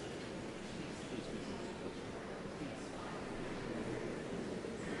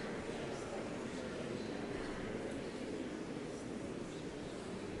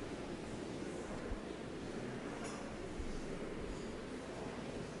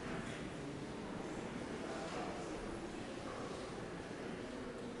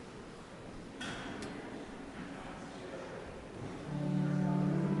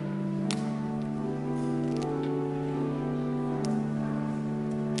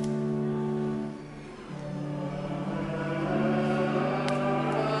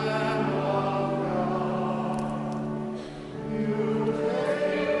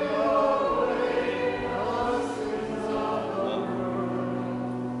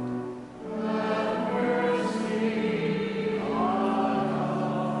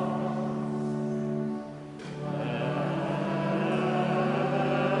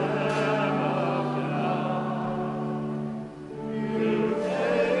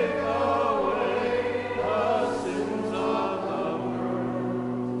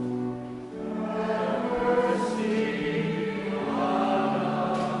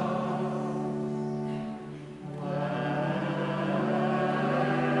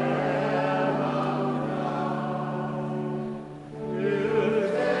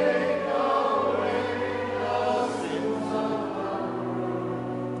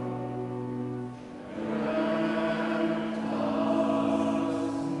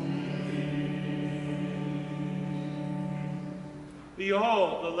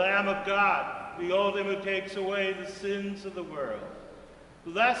 Behold, the Lamb of God, behold him who takes away the sins of the world.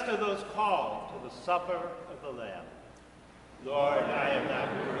 Blessed are those called to the supper of the Lamb. Lord, I am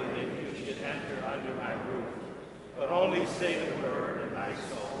not worthy that you should enter under my roof, but only say the word, and my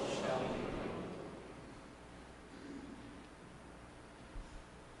soul shall be healed.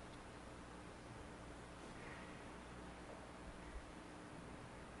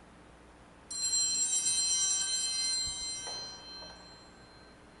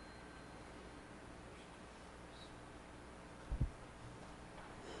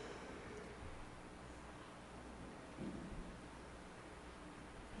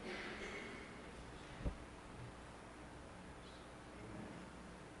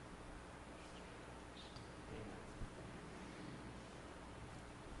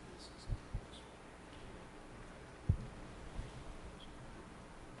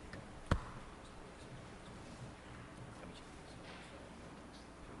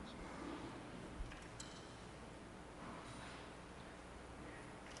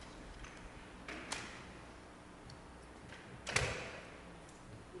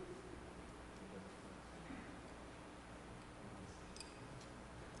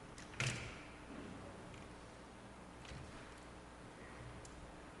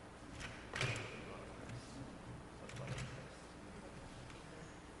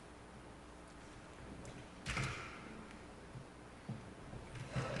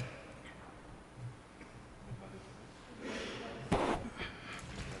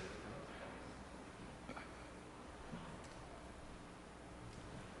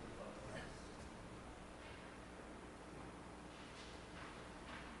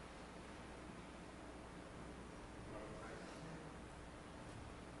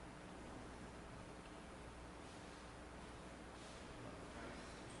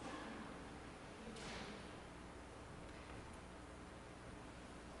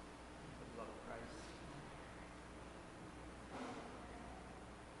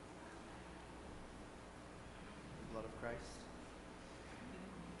 Christ.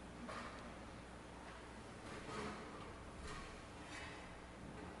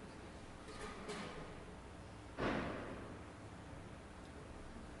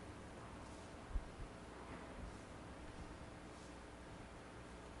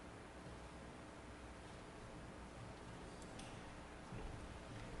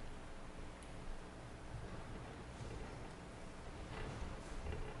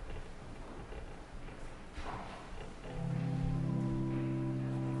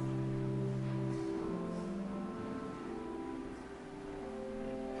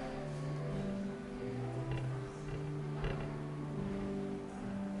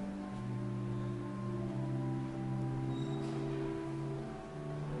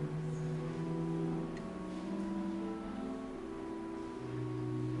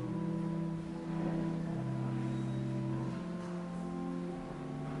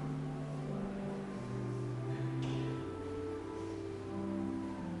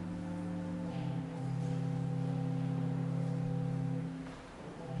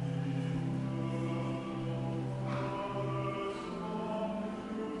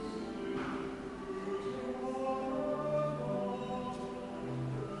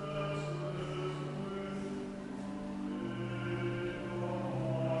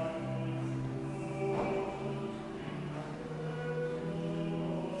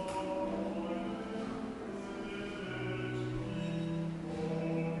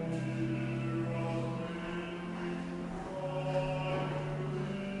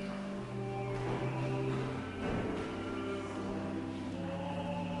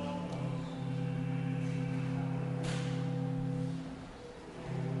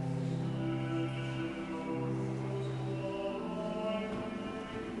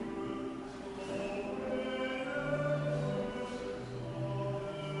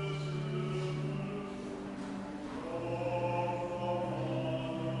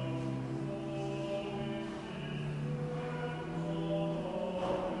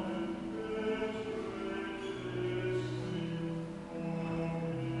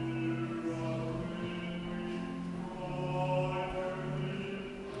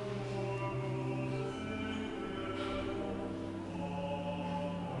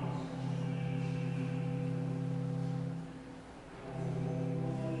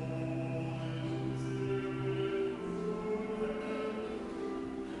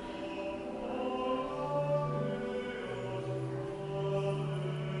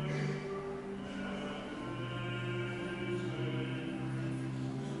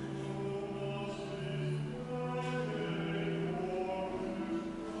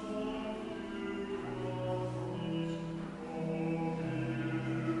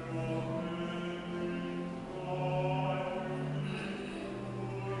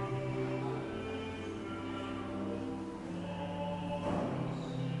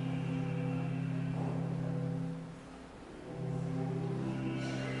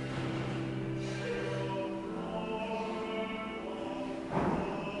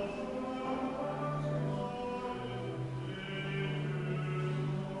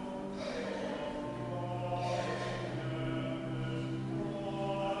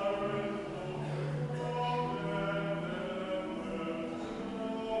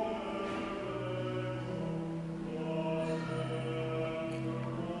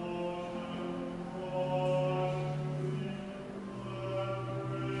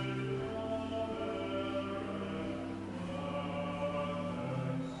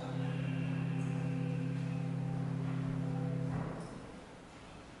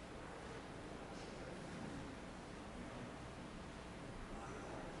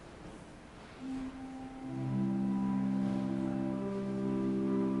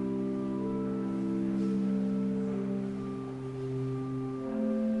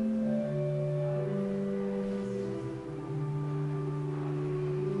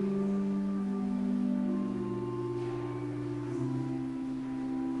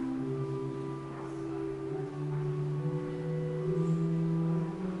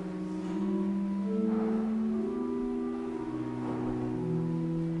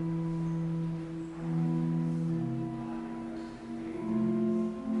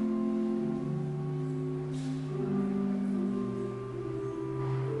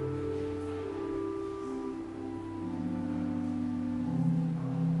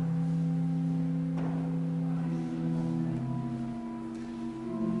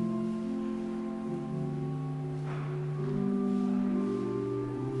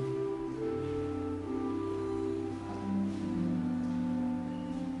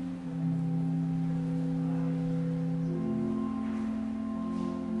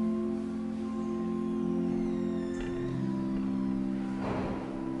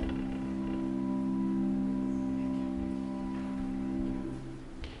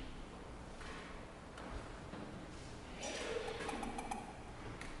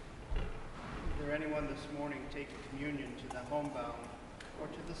 anyone this morning taking communion to the homebound or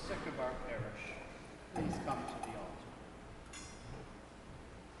to the sick of our parish, please come to the altar.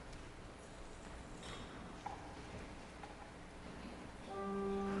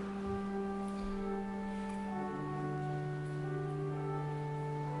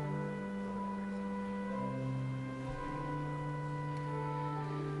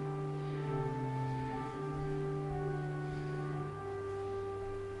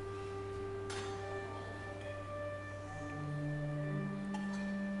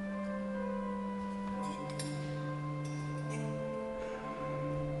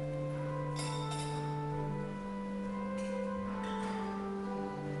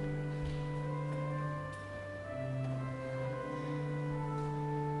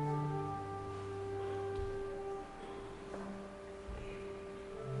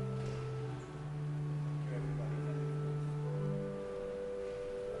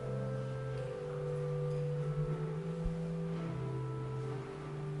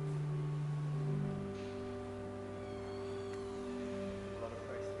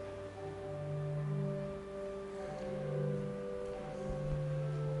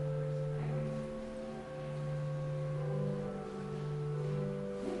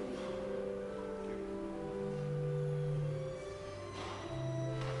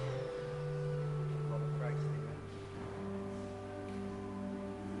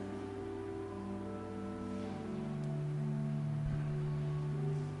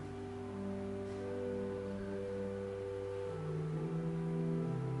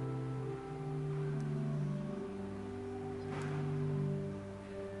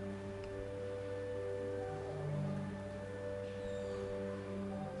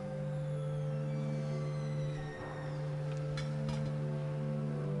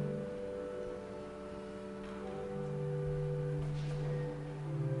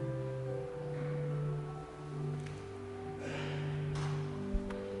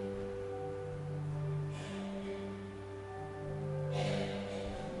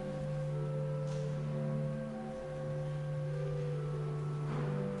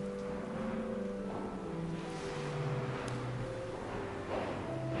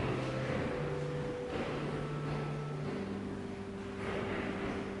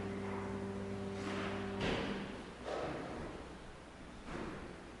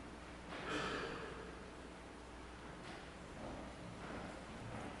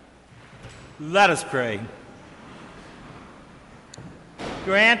 Let us pray.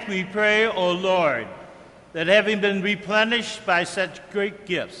 Grant, we pray, O Lord, that having been replenished by such great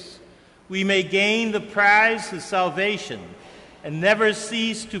gifts, we may gain the prize of salvation and never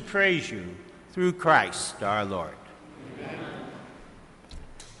cease to praise you through Christ our Lord. Amen.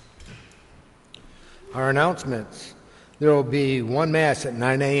 Our announcements. There will be one Mass at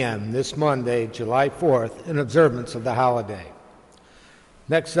 9 a.m. this Monday, July 4th, in observance of the holiday.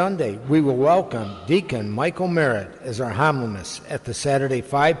 Next Sunday, we will welcome Deacon Michael Merritt as our homilist at the Saturday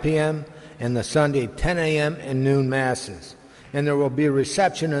 5 p.m. and the Sunday 10 a.m. and noon Masses. And there will be a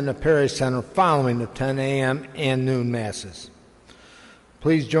reception in the Parish Center following the 10 a.m. and noon Masses.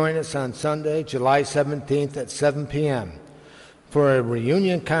 Please join us on Sunday, July 17th at 7 p.m. for a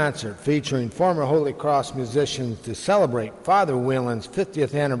reunion concert featuring former Holy Cross musicians to celebrate Father Wheeland's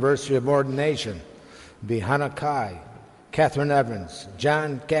 50th anniversary of ordination. Be Hannah Kai, Catherine Evans,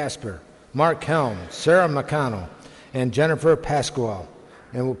 John Gasper, Mark Helm, Sarah McConnell, and Jennifer Pasquale,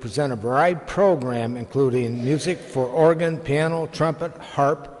 and will present a varied program including music for organ, piano, trumpet,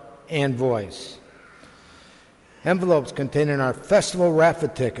 harp, and voice. Envelopes containing our festival raffle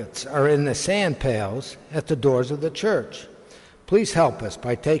tickets are in the sand pails at the doors of the church. Please help us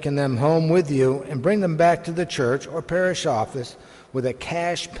by taking them home with you and bring them back to the church or parish office with a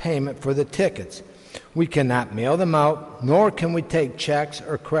cash payment for the tickets. We cannot mail them out, nor can we take checks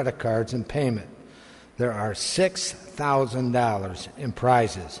or credit cards in payment. There are $6,000 in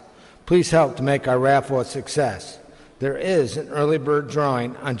prizes. Please help to make our raffle a success. There is an early bird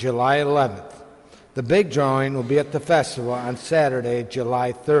drawing on July 11th. The big drawing will be at the festival on Saturday,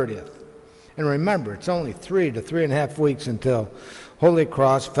 July 30th. And remember, it's only 3 to 3.5 weeks until Holy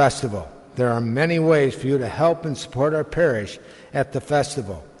Cross Festival. There are many ways for you to help and support our parish at the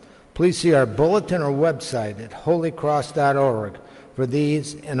festival. Please see our bulletin or website at holycross.org for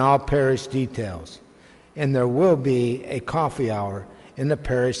these and all parish details. And there will be a coffee hour in the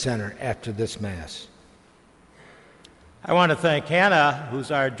parish center after this Mass. I want to thank Hannah,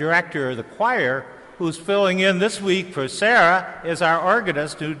 who's our director of the choir, who's filling in this week for Sarah as our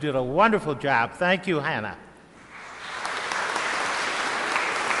organist, who did a wonderful job. Thank you, Hannah.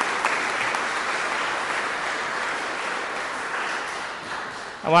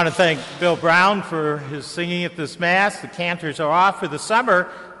 I want to thank Bill Brown for his singing at this Mass. The cantors are off for the summer,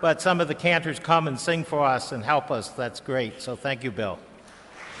 but some of the cantors come and sing for us and help us. That's great. So thank you, Bill.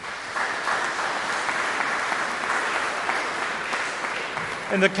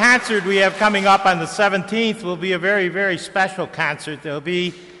 And the concert we have coming up on the 17th will be a very, very special concert. There will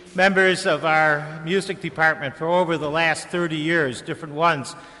be members of our music department for over the last 30 years, different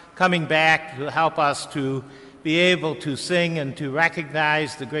ones, coming back to help us to be able to sing and to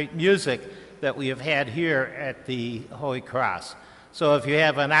recognize the great music that we have had here at the Holy Cross. So if you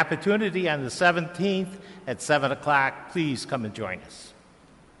have an opportunity on the 17th at 7 o'clock, please come and join us.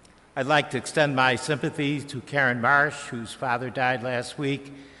 I'd like to extend my sympathies to Karen Marsh, whose father died last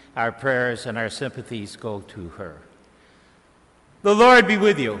week. Our prayers and our sympathies go to her. The Lord be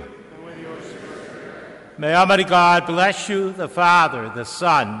with you. And with your spirit. May Almighty God bless you, the Father, the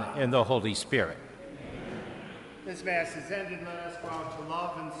Son, and the Holy Spirit. This Mass is ended. Let us go out to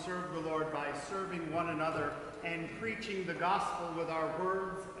love and serve the Lord by serving one another and preaching the gospel with our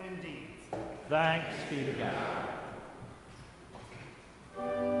words and deeds. Thanks be to God.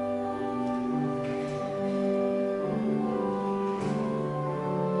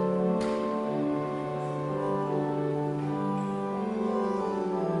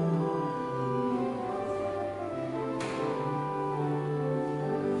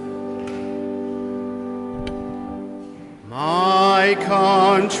 My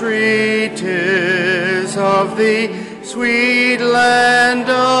country, 'tis of thee, sweet land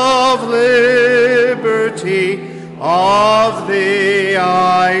of liberty, of thee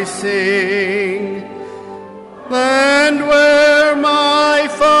I sing. Land where my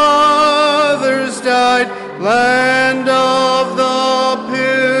fathers died, land of the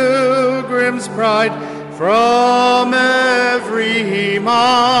pilgrim's pride, from every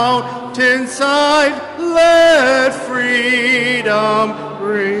mountainside let freedom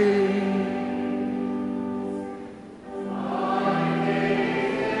ring.